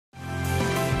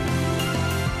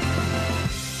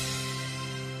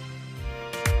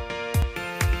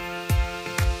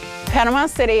Panama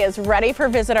City is ready for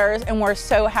visitors, and we're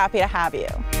so happy to have you.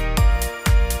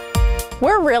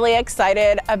 We're really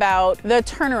excited about the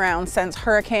turnaround since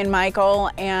Hurricane Michael,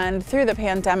 and through the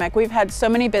pandemic, we've had so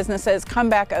many businesses come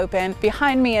back open.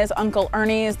 Behind me is Uncle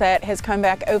Ernie's that has come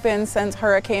back open since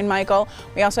Hurricane Michael.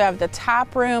 We also have the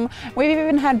tap room. We've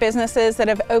even had businesses that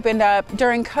have opened up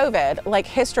during COVID, like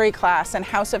History Class and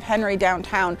House of Henry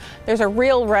downtown. There's a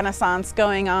real renaissance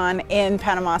going on in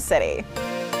Panama City.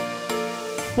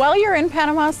 While you're in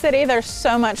Panama City, there's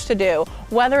so much to do.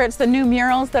 Whether it's the new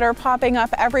murals that are popping up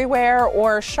everywhere,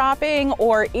 or shopping,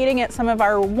 or eating at some of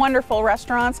our wonderful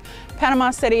restaurants, Panama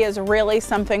City is really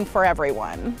something for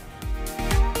everyone.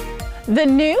 The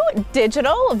new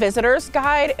digital visitors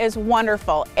guide is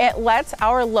wonderful. It lets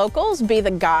our locals be the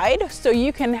guide, so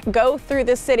you can go through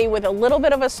the city with a little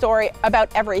bit of a story about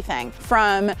everything,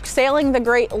 from sailing the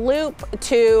Great Loop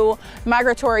to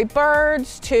migratory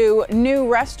birds to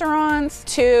new restaurants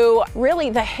to really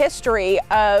the history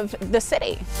of the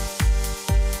city.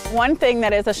 One thing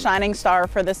that is a shining star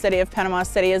for the city of Panama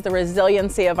City is the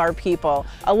resiliency of our people.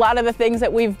 A lot of the things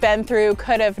that we've been through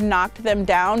could have knocked them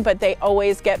down, but they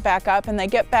always get back up, and they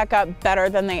get back up better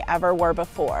than they ever were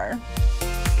before.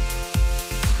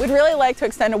 We'd really like to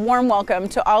extend a warm welcome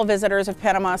to all visitors of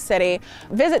Panama City.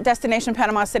 Visit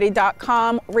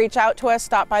destinationpanamacity.com, reach out to us,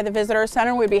 stop by the Visitor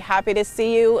Center. We'd be happy to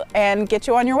see you and get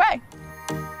you on your way.